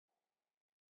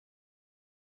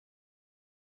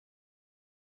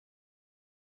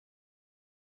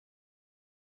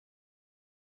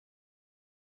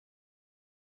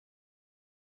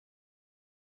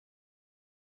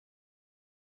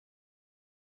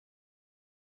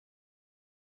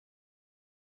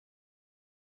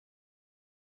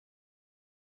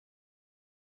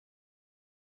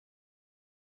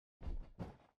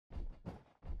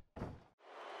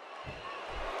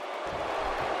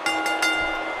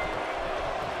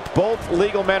Both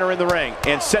legal men are in the ring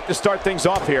and set to start things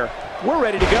off here. We're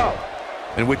ready to go.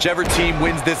 And whichever team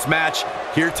wins this match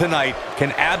here tonight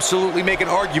can absolutely make an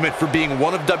argument for being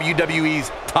one of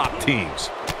WWE's top teams.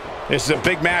 This is a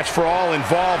big match for all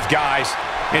involved, guys.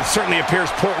 It certainly appears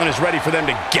Portland is ready for them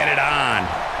to get it on.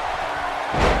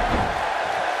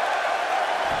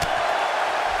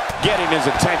 Getting his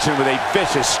attention with a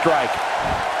vicious strike.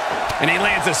 And he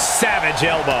lands a savage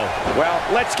elbow. Well,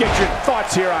 let's get your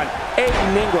thoughts here on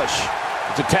Aiden English.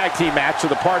 It's a tag team match, so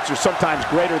the parts are sometimes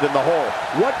greater than the whole.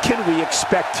 What can we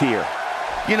expect here?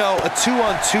 You know, a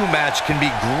 2-on-2 match can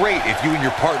be great if you and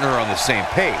your partner are on the same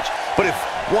page. But if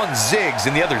one zigs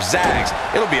and the other zags,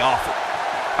 it'll be awful.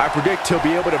 I predict he'll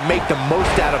be able to make the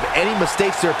most out of any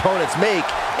mistakes their opponents make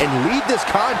and lead this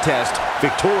contest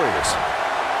victorious.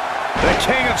 The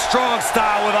King of Strong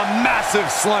Style with a massive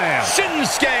slam.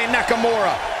 Shinsuke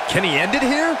Nakamura. Can he end it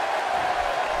here?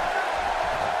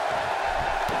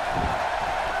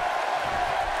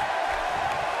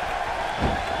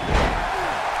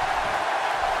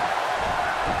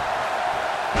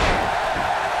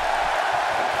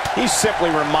 He's simply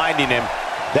reminding him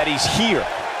that he's here.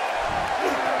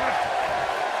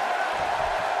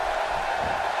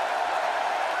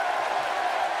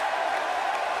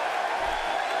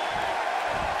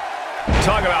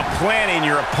 Talk about planning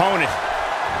your opponent.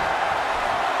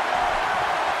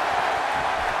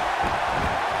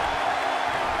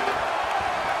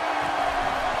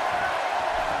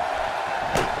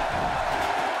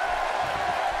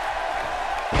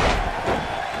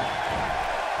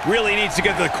 Really needs to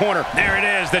get to the corner. There it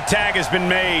is. The tag has been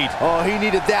made. Oh, he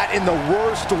needed that in the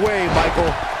worst way,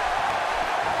 Michael.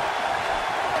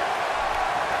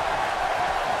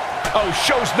 Oh,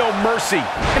 shows no mercy.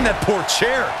 And that poor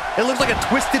chair. It looks like a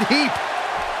twisted heap.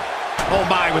 Oh,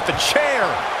 my, with the chair.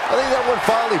 I think that one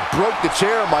finally broke the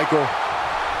chair, Michael.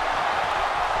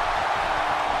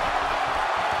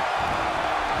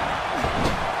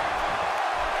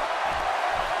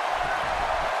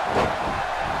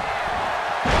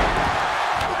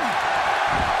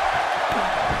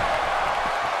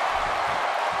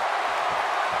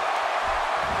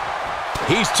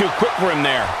 He's too quick for him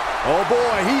there. Oh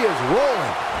boy, he is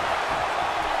rolling.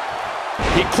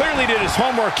 He clearly did his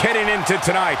homework heading into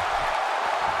tonight.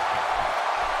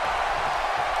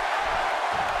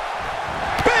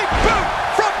 Big boot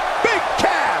from Big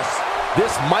Cass.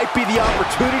 This might be the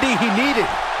opportunity he needed.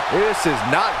 This is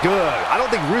not good. I don't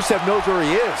think Rusev knows where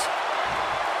he is.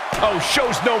 Oh,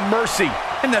 shows no mercy.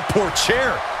 And that poor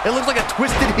chair. It looks like a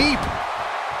twisted heap.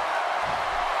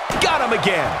 Got him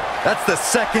again. That's the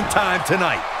second time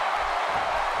tonight.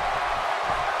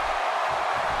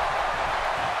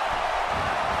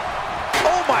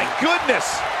 Oh my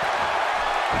goodness.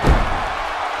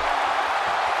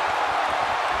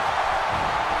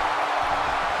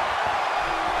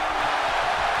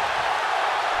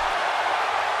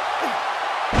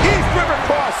 He's river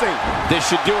crossing. This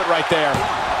should do it right there.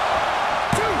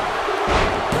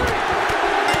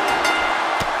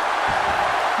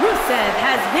 Rusev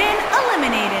has been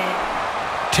eliminated.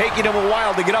 Taking him a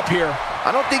while to get up here.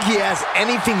 I don't think he has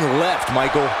anything left,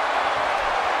 Michael.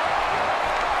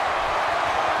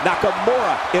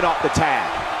 Nakamura in off the tag.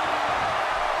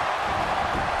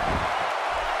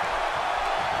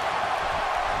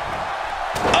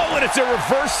 Oh, and it's a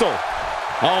reversal.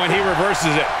 Oh, and he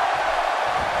reverses it.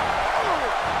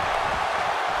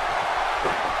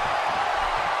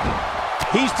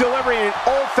 He's delivering an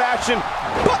old-fashioned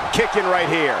butt kicking right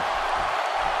here.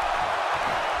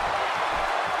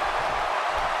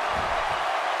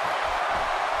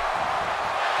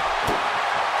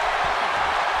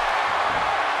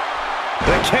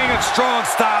 The King of Strong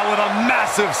Style with a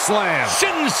massive slam.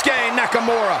 Shinsuke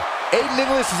Nakamura. Aiden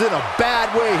English is in a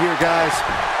bad way here, guys.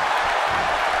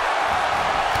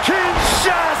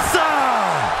 Kinshasa!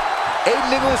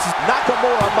 Aiden English,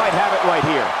 Nakamura might have it right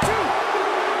here.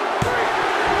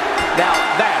 Now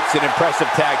that's an impressive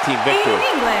tag team victory.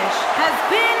 Aiden English has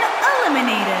been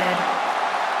eliminated.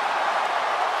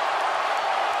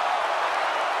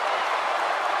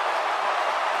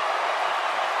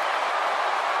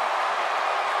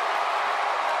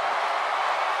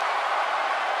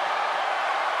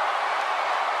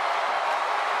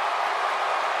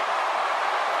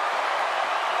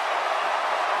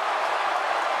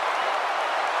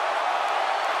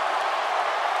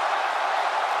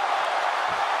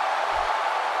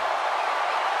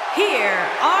 Here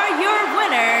are your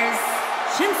winners,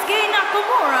 Shinsuke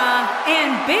Nakamura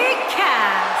and Big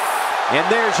Cass. And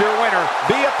there's your winner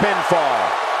via pinfall.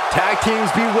 Tag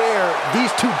teams beware,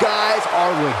 these two guys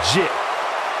are legit.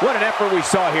 What an effort we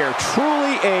saw here.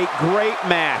 Truly a great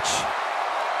match.